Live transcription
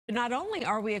Not only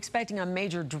are we expecting a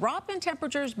major drop in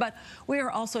temperatures, but we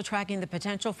are also tracking the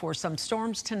potential for some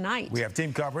storms tonight. We have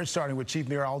team coverage starting with Chief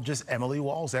Meteorologist Emily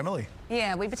Walls. Emily.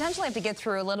 Yeah, we potentially have to get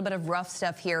through a little bit of rough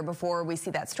stuff here before we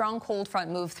see that strong cold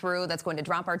front move through. That's going to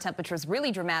drop our temperatures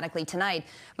really dramatically tonight.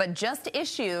 But just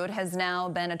issued has now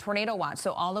been a tornado watch.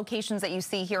 So all locations that you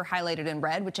see here highlighted in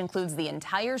red, which includes the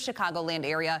entire Chicagoland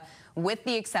area, with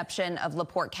the exception of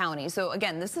LaPorte County. So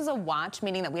again, this is a watch,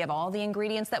 meaning that we have all the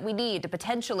ingredients that we need to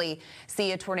potentially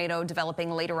see a tornado developing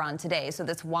later on today. So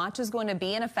this watch is going to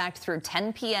be in effect through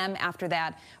 10 p.m. After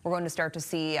that, we're going to start to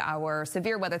see our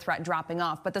severe weather threat dropping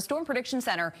off. But the Storm Prediction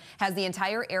Center has the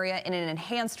entire area in an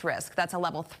enhanced risk. That's a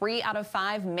level 3 out of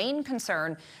 5. Main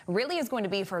concern really is going to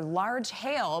be for large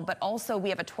hail, but also we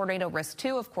have a tornado risk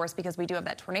too, of course, because we do have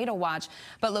that tornado watch.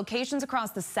 But locations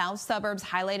across the south suburbs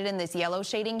highlighted in this yellow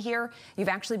shading here, you've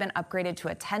actually been upgraded to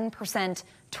a 10%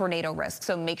 tornado risk.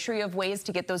 So make sure you have ways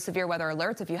to get those severe weather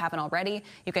alerts. If you haven't already,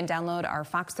 you can download our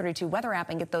Fox 32 weather app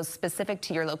and get those specific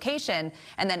to your location.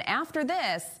 And then after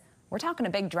this, we're talking a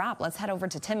big drop. Let's head over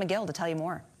to Tim McGill to tell you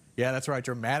more. Yeah, that's right.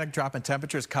 Dramatic drop in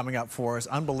temperatures coming up for us.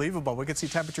 Unbelievable. We could see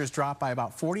temperatures drop by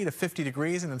about 40 to 50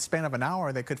 degrees, and in the span of an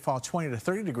hour, they could fall 20 to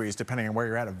 30 degrees, depending on where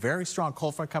you're at. A very strong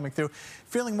cold front coming through.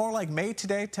 Feeling more like May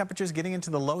today. Temperatures getting into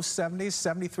the low 70s,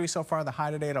 73 so far the high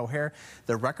today at O'Hare.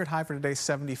 The record high for today is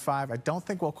 75. I don't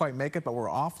think we'll quite make it, but we're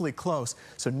awfully close.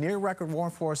 So near record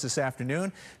warm for us this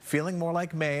afternoon. Feeling more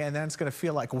like May, and then it's going to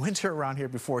feel like winter around here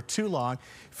before too long.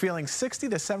 Feeling 60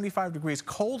 to 75 degrees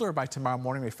colder by tomorrow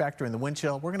morning. We factor in the wind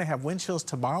chill. We're going to have wind chills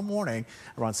tomorrow morning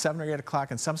around 7 or 8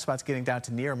 o'clock, and some spots getting down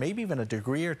to near maybe even a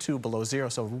degree or two below zero.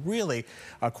 So really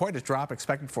quite a drop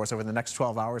expected for us over the next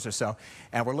 12 hours or so.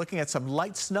 And we're looking at some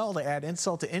light snow to add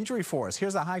insult to injury for us.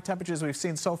 Here's the high temperatures we've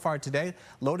seen so far today,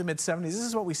 low to mid 70s. This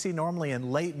is what we see normally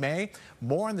in late May.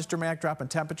 More on this dramatic drop in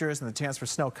temperatures and the chance for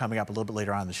snow coming up a little bit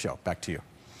later on in the show. Back to you.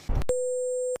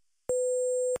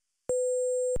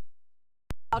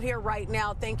 Out here right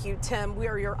now, thank you, Tim. We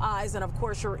are your eyes and, of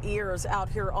course, your ears out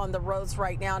here on the roads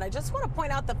right now. And I just want to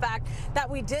point out the fact that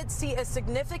we did see a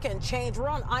significant change. We're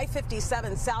on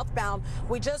I-57 southbound.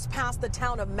 We just passed the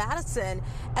town of Madison,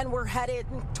 and we're headed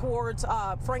towards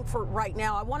Frankfort right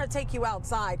now. I want to take you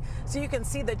outside so you can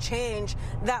see the change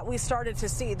that we started to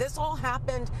see. This all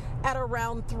happened at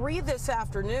around 3 this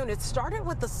afternoon. It started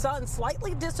with the sun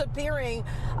slightly disappearing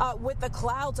with the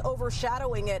clouds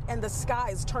overshadowing it and the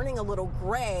skies turning a little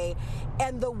gray.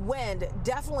 And the wind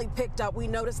definitely picked up. We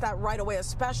noticed that right away,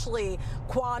 especially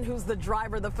Quan, who's the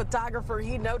driver, the photographer.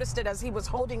 He noticed it as he was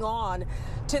holding on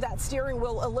to that steering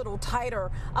wheel a little tighter.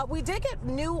 We did get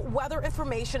new weather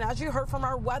information, as you heard from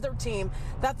our weather team,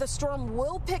 that the storm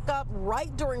will pick up right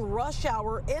during rush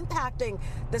hour, impacting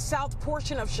the south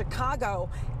portion of Chicago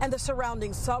and the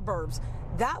surrounding suburbs.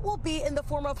 That will be in the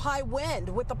form of high wind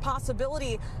with the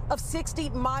possibility of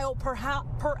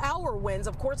 60-mile-per-hour winds.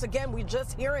 Of course, again, we're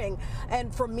just hearing,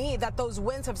 and for me, that those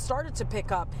winds have started to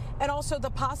pick up. And also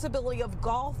the possibility of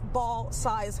golf ball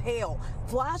size hail,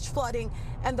 flash flooding,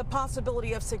 and the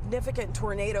possibility of significant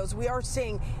tornadoes. We are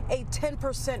seeing a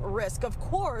 10% risk. Of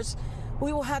course,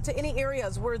 we will head to any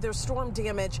areas where there's storm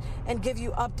damage and give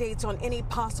you updates on any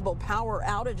possible power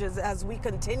outages as we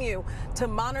continue to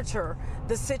monitor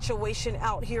the situation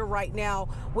out here right now,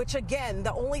 which again,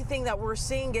 the only thing that we're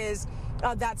seeing is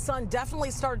that sun definitely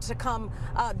started to come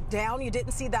down. You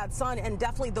didn't see that sun, and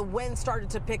definitely the wind started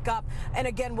to pick up. And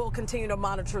again, we'll continue to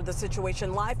monitor the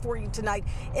situation. Live for you tonight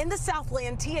in the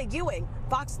Southland, Tia Ewing,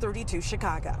 Fox 32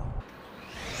 Chicago.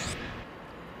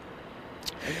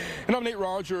 And I'm Nate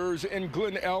Rogers in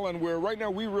Glen Ellen, where right now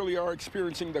we really are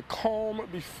experiencing the calm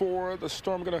before the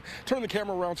storm. I'm going to turn the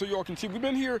camera around so you all can see. We've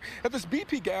been here at this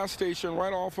BP gas station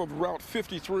right off of Route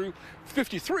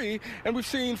 53, and we've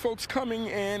seen folks coming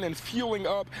in and fueling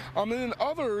up, and then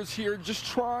others here just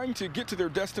trying to get to their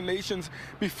destinations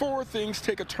before things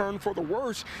take a turn for the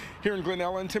worse. Here in Glen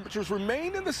Ellen, temperatures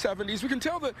remain in the 70s. We can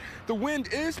tell that the wind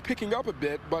is picking up a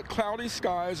bit, but cloudy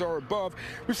skies are above.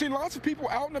 We've seen lots of people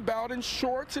out and about in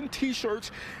shorts and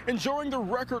t-shirts enjoying the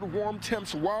record warm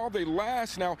temps while they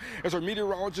last. Now, as our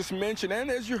meteorologist mentioned,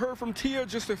 and as you heard from Tia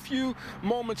just a few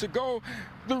moments ago,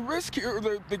 the risk here,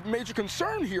 the major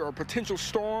concern here are potential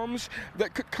storms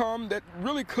that could come that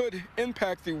really could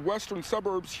impact the western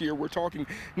suburbs here. We're talking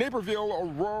Naperville,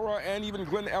 Aurora, and even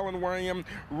Glen Ellen, where I am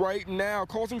right now,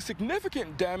 causing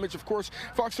significant damage. Of course,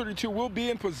 Fox 32 will be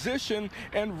in position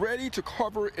and ready to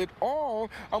cover it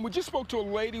all. We just spoke to a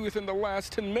lady within the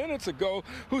last 10 minutes ago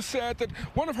who said that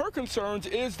one of her concerns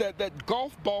is that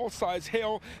golf ball size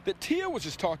hail that Tia was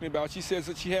just talking about. She says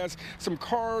that she has some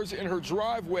cars in her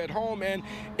driveway at home, and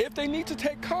If they need to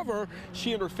take cover,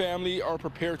 she and her family are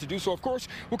prepared to do so. Of course,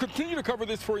 we'll continue to cover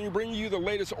this for you, bringing you the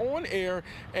latest on air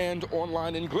and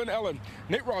online. In Glen Ellen,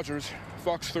 Nate Rogers,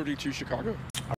 Fox 32 Chicago.